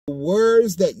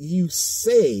words that you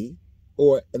say,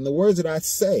 or in the words that I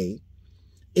say,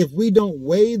 if we don't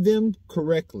weigh them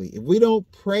correctly, if we don't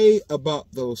pray about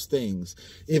those things,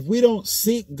 if we don't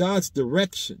seek God's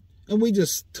direction and we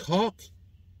just talk,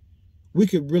 we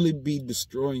could really be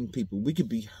destroying people. We could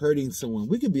be hurting someone.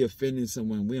 We could be offending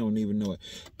someone. We don't even know it.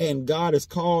 And God has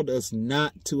called us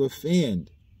not to offend.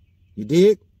 You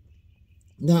dig?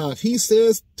 Now, if he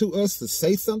says to us to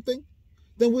say something,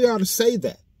 then we ought to say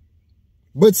that.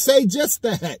 But say just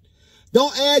that.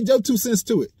 Don't add your 2 cents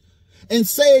to it. And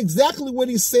say exactly what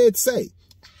he said say.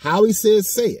 How he said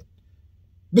say it.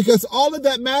 Because all of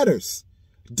that matters.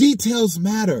 Details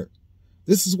matter.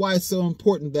 This is why it's so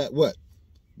important that what?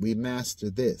 We master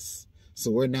this. So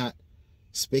we're not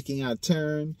speaking out of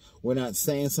turn. We're not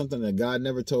saying something that God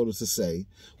never told us to say.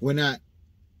 We're not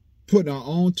putting our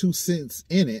own 2 cents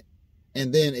in it.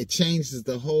 And then it changes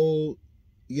the whole,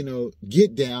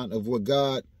 get down of what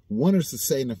God wanted us to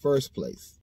say in the first place.